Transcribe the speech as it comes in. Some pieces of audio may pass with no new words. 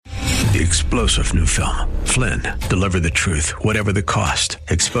the explosive new film, Flynn, deliver the truth, whatever the cost,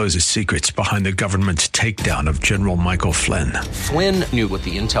 exposes secrets behind the government's takedown of General Michael Flynn. Flynn knew what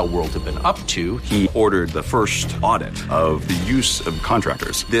the intel world had been up to. He ordered the first audit of the use of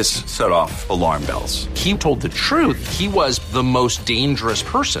contractors. This set off alarm bells. He told the truth. He was the most dangerous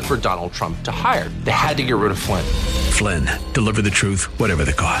person for Donald Trump to hire. They had to get rid of Flynn. Flynn, deliver the truth, whatever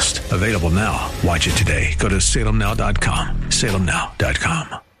the cost. Available now. Watch it today. Go to salemnow.com.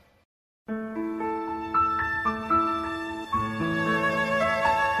 salemnow.com.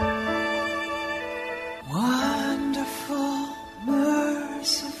 Wonderful,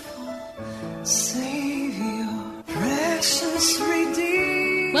 merciful Savior, precious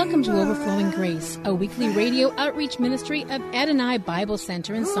Redeemer. Welcome to Overflowing Grace, a weekly radio outreach ministry of Adonai Bible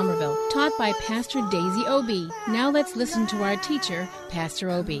Center in Somerville, taught by Pastor Daisy Obi. Now let's listen to our teacher, Pastor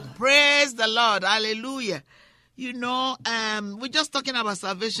Obi. Praise the Lord. Hallelujah. You know, we're just talking about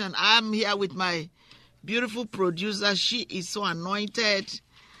salvation. I'm here with my beautiful producer. She is so anointed.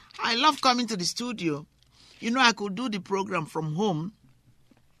 I love coming to the studio. You know, I could do the program from home.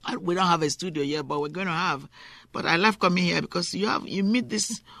 We don't have a studio yet, but we're going to have. But I love coming here because you meet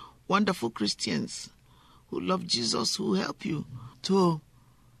these wonderful Christians who love Jesus, who help you to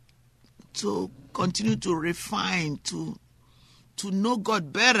continue to refine, to know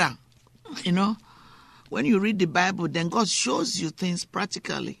God better. You know, when you read the Bible, then God shows you things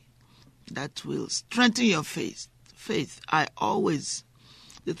practically that will strengthen your faith. The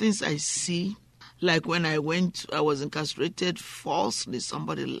things I see, like when I was incarcerated falsely,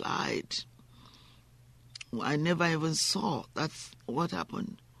 somebody lied. I never even saw. That's what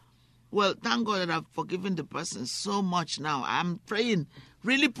happened. Well, thank God that I've forgiven the person so much now. I'm praying,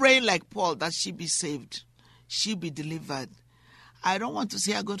 really praying like Paul, that she be saved. She be delivered. I don't want to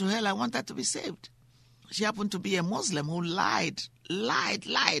see her go to hell. I want her to be saved. She happened to be a Muslim who lied. And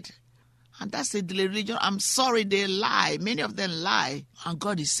that's the religion. I'm sorry they lie. Many of them lie. And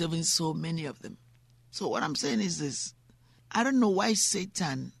God is saving so many of them. So what I'm saying is this. I don't know why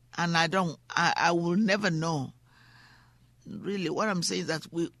Satan, and I will never know. Really, what I'm saying is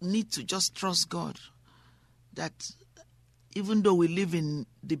that we need to just trust God. That even though we live in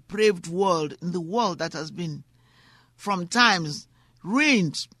a depraved world, in the world that has been from times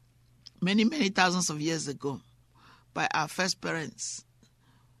ruined many, many thousands of years ago by our first parents,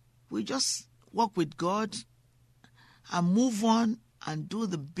 we just walk with God and move on and do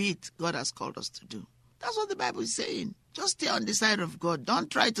the bit God has called us to do. That's what the Bible is saying. Just stay on the side of God. Don't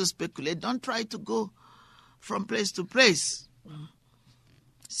try to speculate. Don't try to go from place to place,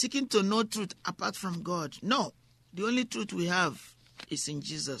 seeking to know truth apart from God. No, the only truth we have is in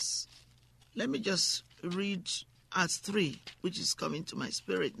Jesus. Let me just read Acts 3, which is coming to my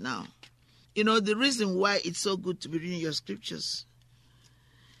spirit now. You know, the reason why it's so good to be reading your scriptures,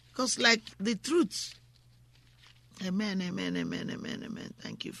 because like the truth. Amen, amen, amen, amen, amen.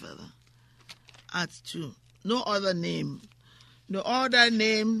 Thank you, Father. Acts 2. No other name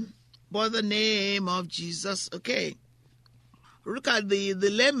but the name of Jesus. Okay. Look at the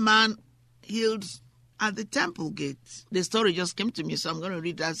lame man healed at the temple gate. The story just came to me, so I'm going to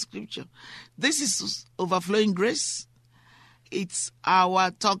read that scripture. This is Overflowing Grace. It's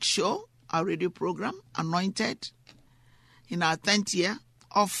our talk show, our radio program, Anointed, in our 10th year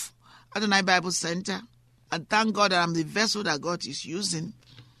of Adonai Bible Center. And thank God that I'm the vessel that God is using.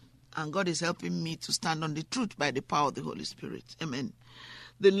 And God is helping me to stand on the truth by the power of the Holy Spirit. Amen.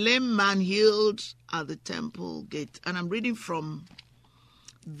 The lame man healed at the temple gate. And I'm reading from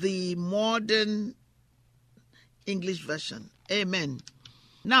the modern English version. Amen.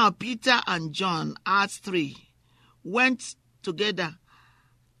 Now Peter and John, Acts 3, went together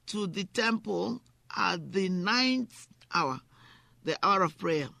to the temple at the 9th hour, the hour of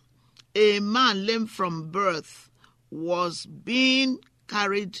prayer. A man lame from birth was being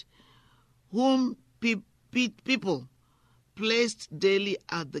carried, whom people placed daily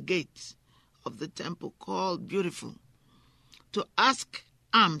at the gate of the temple called Beautiful, to ask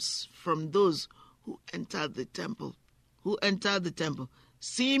alms from those who entered the temple.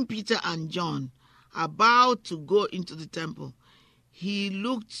 Seeing Peter and John about to go into the temple, he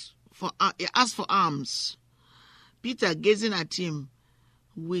asked for alms. Peter, gazing at him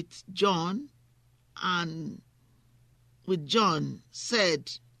with John,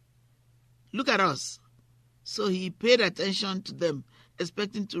 said, "Look at us." So he paid attention to them,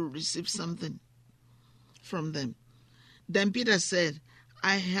 expecting to receive something from them. Then Peter said,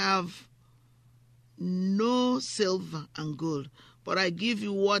 "I have no silver and gold, but I give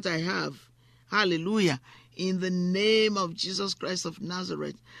you what I have. Hallelujah. In the name of Jesus Christ of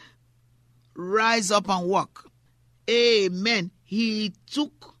Nazareth, rise up and walk." Amen. He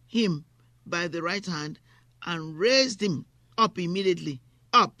took him by the right hand and raised him up immediately.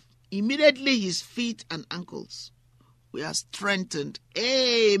 Up. Immediately his feet and ankles were strengthened.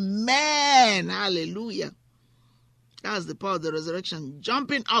 Amen. Hallelujah. That's the power of the resurrection.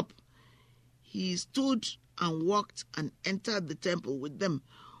 Jumping up, he stood and walked and entered the temple with them,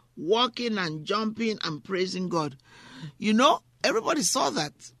 walking and jumping and praising God. You know, everybody saw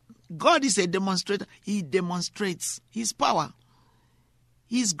that. God is a demonstrator. He demonstrates his power,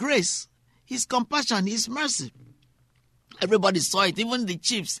 his grace, his compassion, his mercy. Everybody saw it, even the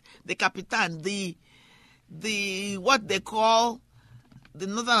chiefs, the capitan, the what they call, the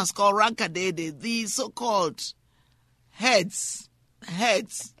Northerners call Rankadede, the so-called heads,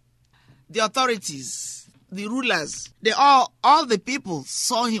 the authorities, the rulers, they all the people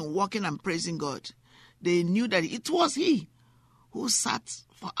saw him walking and praising God. They knew that it was he who sat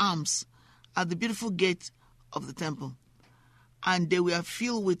for alms at the beautiful gate of the temple. And they were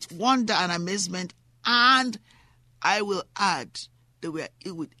filled with wonder and amazement, and I will add, they were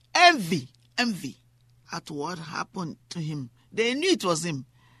filled with envy at what happened to him. They knew it was him.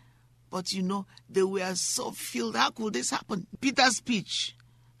 But you know, they were so filled. How could this happen? Peter's speech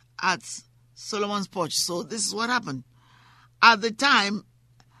at Solomon's porch. So this is what happened. At the time,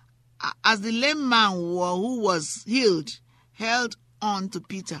 as the lame man who was healed held on to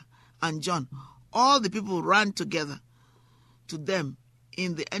Peter and John, all the people ran together to them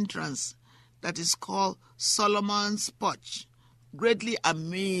in the entrance that is called Solomon's porch, greatly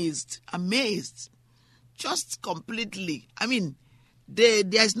amazed, just completely. I mean,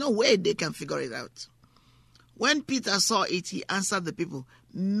 there's no way they can figure it out. When Peter saw it, he answered the people,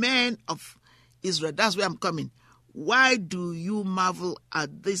 "Men of Israel," that's where I'm coming. "Why do you marvel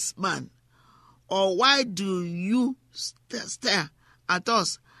at this man? Or why do you stare at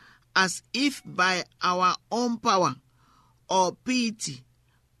us as if by our own power or piety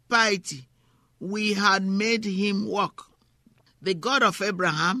we had made him walk? The God of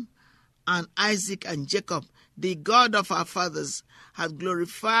Abraham and Isaac and Jacob, the God of our fathers, had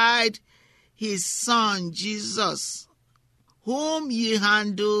glorified his son Jesus, whom ye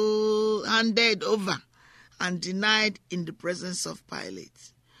handed over and denied in the presence of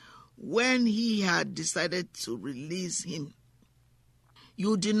Pilate, when he had decided to release him.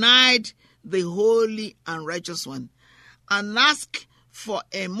 You denied the Holy and Righteous One and asked for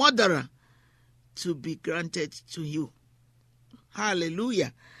a murderer to be granted to you."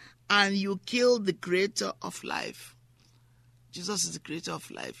 Hallelujah. "And you killed the creator of life." Jesus is the creator of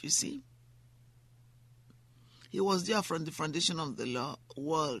life, you see. He was there from the foundation of the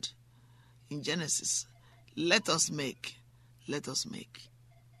world in Genesis. Let us make.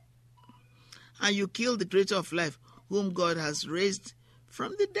 "And you killed the creator of life, whom God has raised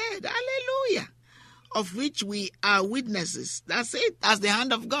from the dead." Hallelujah. "Of which we are witnesses." That's it. That's the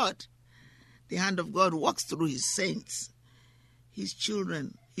hand of God. The hand of God walks through his saints, his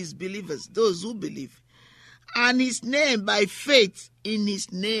children, his believers, those who believe. "And his name, by faith, in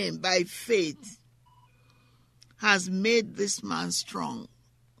his name, by faith, has made this man strong.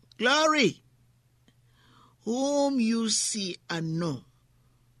 Glory, whom you see and know.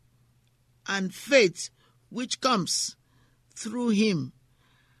 And faith, which comes through him,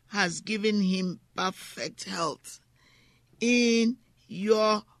 has given him perfect health in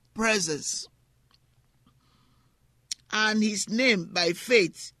your presence. And his name, by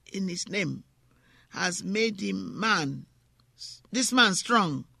faith in his name, has made him this man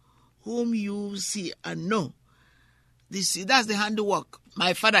strong, whom you see and know." That's the handiwork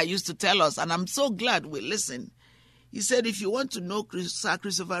my father used to tell us, and I'm so glad we listen. He said, if you want to know Sir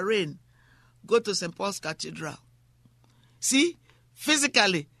Christopher Wren, go to St. Paul's Cathedral. See,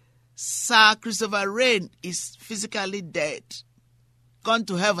 physically, Sir Christopher Wren is physically dead, gone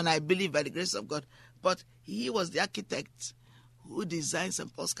to heaven, I believe, by the grace of God. But he was the architect who designed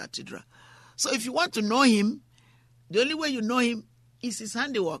St. Paul's Cathedral. So if you want to know him, the only way you know him is his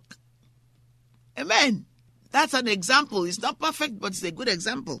handiwork. Amen. That's an example. It's not perfect, but it's a good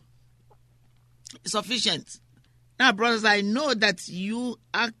example. It's sufficient. Now, brothers, I know that you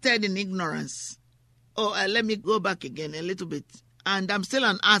acted in ignorance. Let me go back again a little bit. And I'm still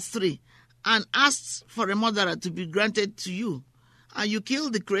on Acts 3. And asked for a murderer to be granted to you. And you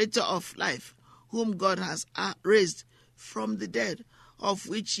killed the creator of life, whom God has raised from the dead, of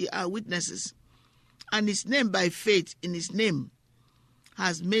which ye are witnesses. And his name, by faith in his name,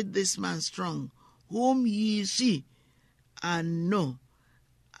 has made this man strong, whom ye see and know.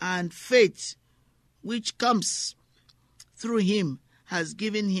 And faith, which comes through him, has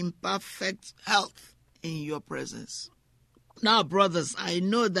given him perfect health in your presence. Now, brothers, I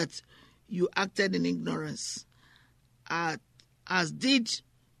know that you acted in ignorance, as did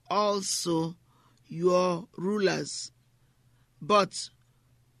also your rulers. But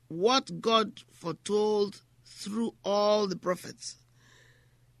what God foretold through all the prophets,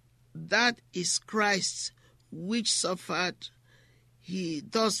 that is Christ, which suffered, he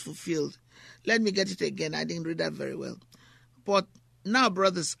thus fulfilled. Let me get it again. I didn't read that very well. But now,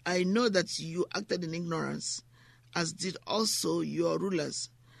 brothers, I know that you acted in ignorance, as did also your rulers.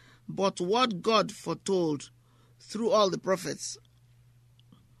 But what God foretold through all the prophets,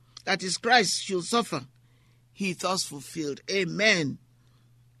 that is Christ should suffer, he thus fulfilled. Amen.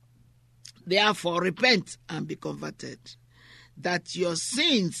 Therefore, repent and be converted, that your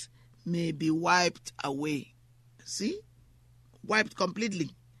sins may be wiped away. See? Wiped completely.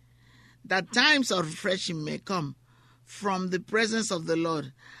 That times of refreshing may come from the presence of the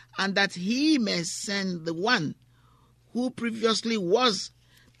Lord, and that he may send the one who previously was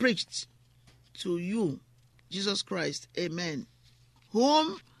preached to you, Jesus Christ. Amen.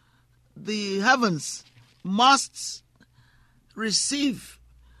 Whom the heavens must receive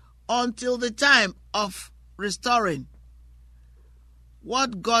until the time of restoring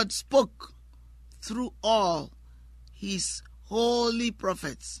what God spoke through all his holy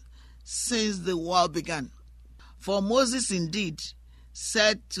prophets since the world began. For Moses indeed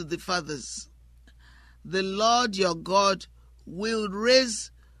said to the fathers, the Lord your God will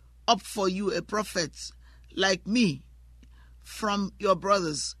raise up for you a prophet like me from your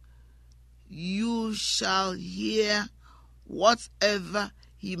brothers. You shall hear whatever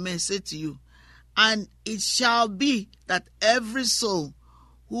he may say to you. And it shall be that every soul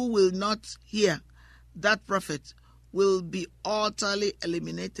who will not hear that prophet will be utterly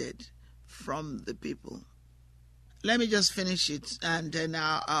eliminated from the people. Let me just finish it, and then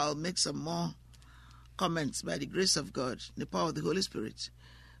I'll make some more comments by the grace of God, the power of the Holy Spirit.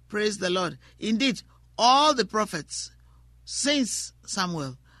 Praise the Lord. Indeed, all the prophets since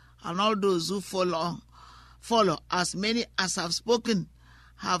Samuel and all those who follow, as many as have spoken,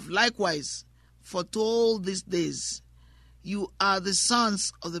 have likewise foretold these days. You are the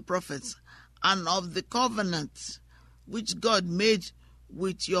sons of the prophets and of the covenant which God made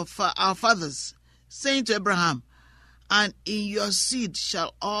with our fathers, saying to Abraham, and in your seed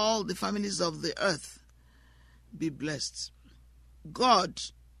shall all the families of the earth be blessed. God,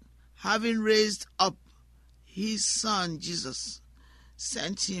 having raised up his son Jesus,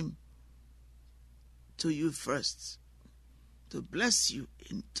 sent him to you first to bless you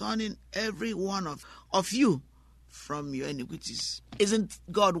in turning every one of you from your iniquities. Isn't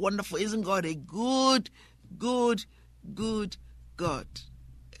God wonderful? Isn't God a good God?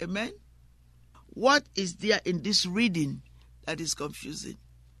 Amen? What is there in this reading that is confusing?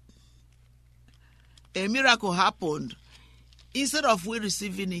 A miracle happened. Instead of we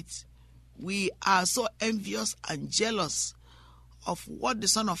receiving it, we are so envious and jealous of what the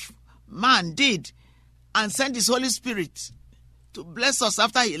Son of Man did and sent his Holy Spirit to bless us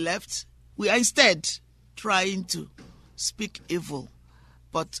after he left. We are instead trying to speak evil.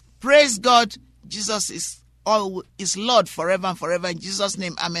 But praise God, Jesus is Lord forever and forever. In Jesus'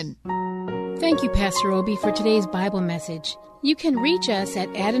 name, amen. Thank you, Pastor Obi, for today's Bible message. You can reach us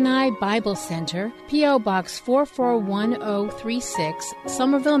at Adonai Bible Center, P.O. Box 441036,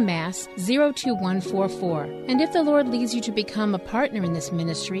 Somerville, Mass. 02144. And if the Lord leads you to become a partner in this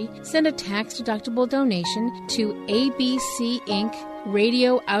ministry, send a tax-deductible donation to ABC Inc.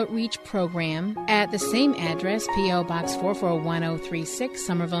 Radio Outreach Program at the same address, P.O. Box 441036,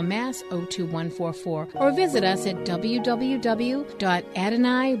 Somerville, Mass. 02144, or visit us at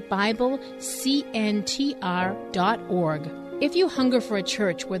www.AdonaiBibleCNTR.org. If you hunger for a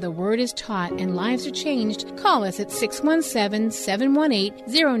church where the Word is taught and lives are changed, call us at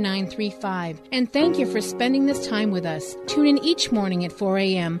 617-718-0935. And thank you for spending this time with us. Tune in each morning at 4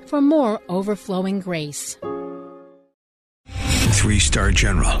 a.m. for more overflowing grace. 3-star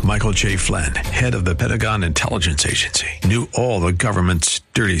General Michael J. Flynn, head of the Pentagon Intelligence Agency, knew all the government's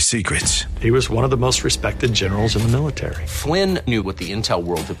dirty secrets. He was one of the most respected generals in the military. Flynn knew what the intel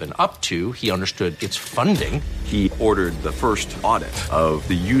world had been up to. He understood its funding. He ordered the first audit of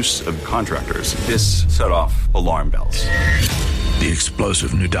the use of contractors. This set off alarm bells. The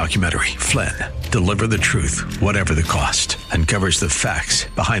explosive new documentary, Flynn, Deliver the Truth, Whatever the Cost, uncovers the facts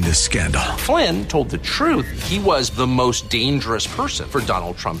behind this scandal. Flynn told the truth. He was the most dangerous person for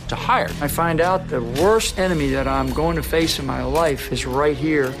Donald Trump to hire. I find out the worst enemy that I'm going to face in my life is right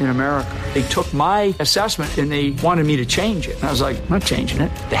here in America. They took my assessment and they wanted me to change it. And I was like, I'm not changing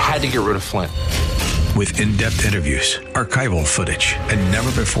it. They had to get rid of Flynn. With in-depth interviews, archival footage, and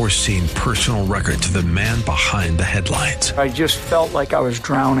never-before-seen personal records of the man behind the headlines. I just felt like I was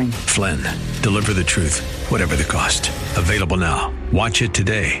drowning. Flynn, Deliver deliver the truth, whatever the cost. Available now. Watch it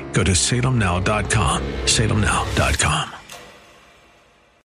today. Go to salemnow.com. salemnow.com.